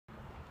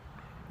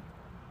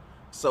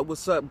So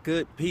what's up,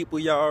 good people?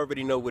 Y'all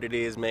already know what it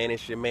is, man.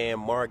 It's your man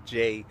Mark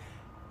J.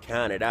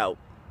 Counted out.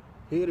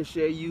 Here to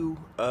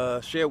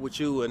share with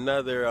you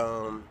another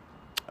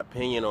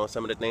opinion on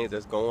some of the things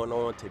that's going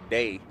on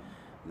today.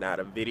 Now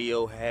the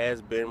video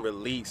has been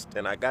released,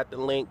 and I got the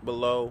link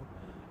below.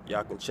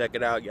 Y'all can check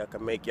it out. Y'all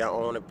can make your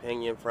own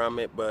opinion from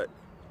it, but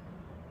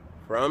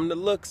from the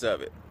looks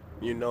of it,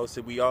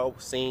 so we all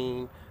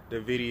seen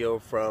the video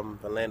from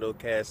Philando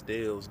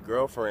Castile's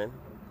girlfriend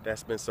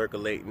that's been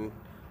circulating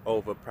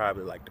over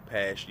probably like the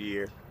past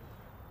year.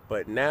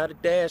 But now the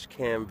dash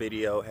cam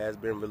video has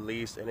been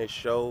released, and it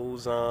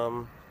shows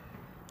the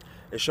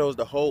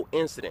whole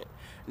incident.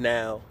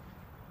 Now,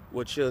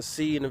 what you'll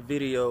see in the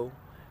video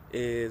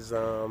is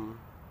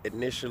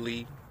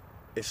initially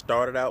it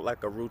started out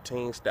like a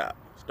routine stop.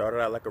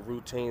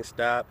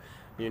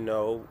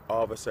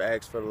 Officer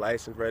asked for the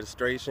license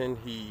registration.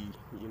 He,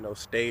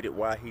 stated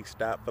why he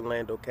stopped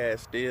Philando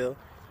Castile.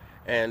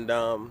 And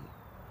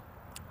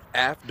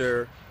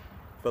after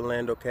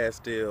Philando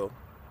Castile,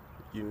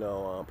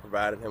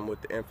 provided him with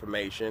the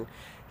information,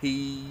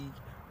 he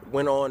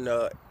went on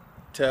to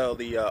tell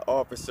the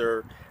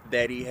officer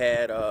that he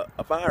had a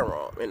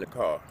firearm in the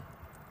car.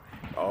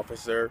 The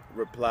officer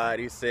replied.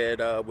 He said,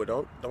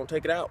 "Well, don't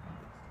take it out."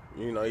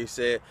 He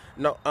said,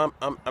 "No,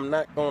 I'm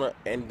not gonna."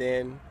 And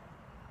then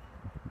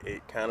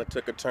it kind of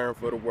took a turn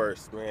for the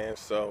worse, man.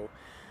 So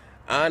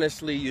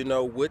honestly,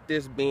 with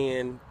this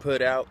being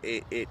put out,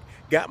 it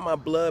got my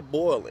blood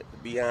boiling, to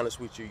be honest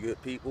with you,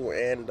 good people.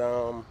 And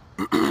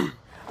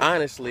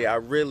honestly, I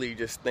really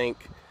just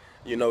think,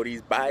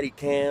 these body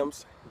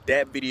cams,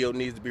 that video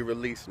needs to be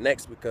released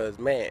next, because,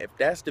 man, if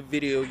that's the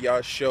video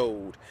y'all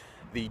showed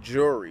the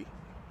jury,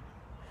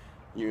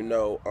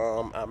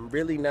 I'm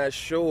really not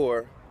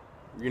sure.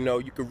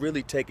 You could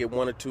really take it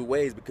one or two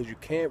ways, because you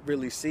can't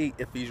really see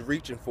if he's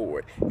reaching for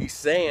it. He's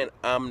saying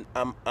I'm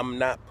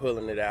not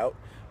pulling it out,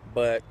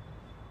 but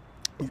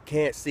you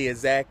can't see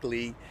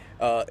exactly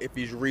if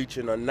he's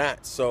reaching or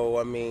not. So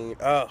I mean,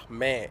 oh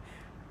man.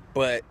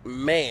 But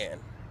man,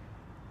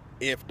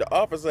 if the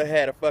officer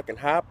had a fucking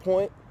high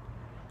point,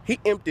 he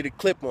emptied a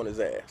clip on his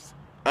ass.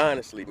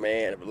 Honestly,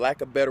 man, for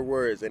lack of better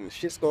words. And the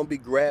shit's gonna be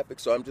graphic,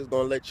 so I'm just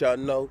gonna let y'all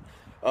know.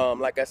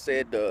 Like I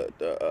said,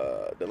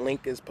 the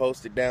link is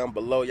posted down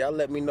below. Y'all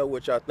let me know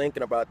what y'all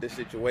thinking about this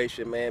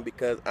situation, man,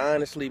 because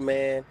honestly,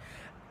 man,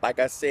 like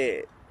I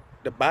said,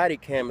 the body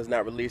cam is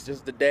not released,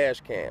 just the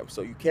dash cam.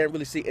 So you can't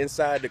really see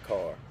inside the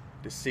car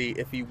to see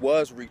if he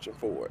was reaching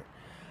for it.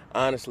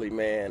 Honestly,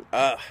 man,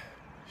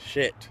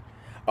 shit.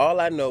 All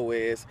I know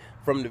is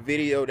from the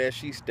video that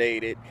she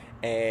stated,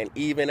 and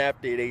even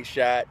after they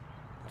shot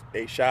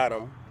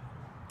Philando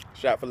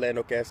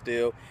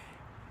Castile,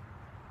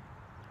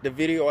 the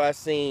video I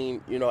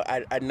seen,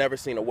 I'd never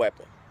seen a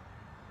weapon.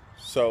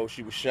 So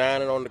she was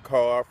shining on the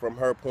car from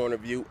her point of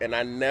view, and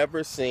I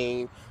never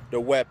seen the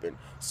weapon.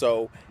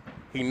 So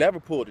he never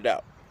pulled it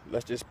out.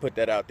 Let's just put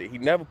that out there. He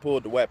never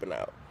pulled the weapon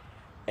out.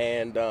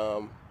 And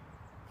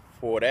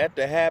for that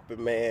to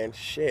happen, man,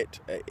 shit,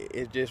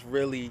 it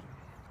really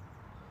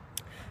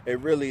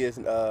is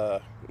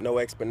no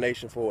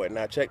explanation for it.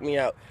 Now check me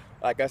out.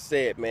 Like I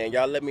said, man,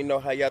 y'all let me know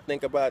how y'all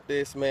think about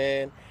this,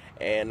 man,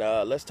 and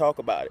let's talk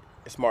about it.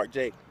 It's Mark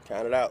J.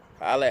 Count it out.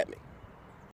 Holla at me.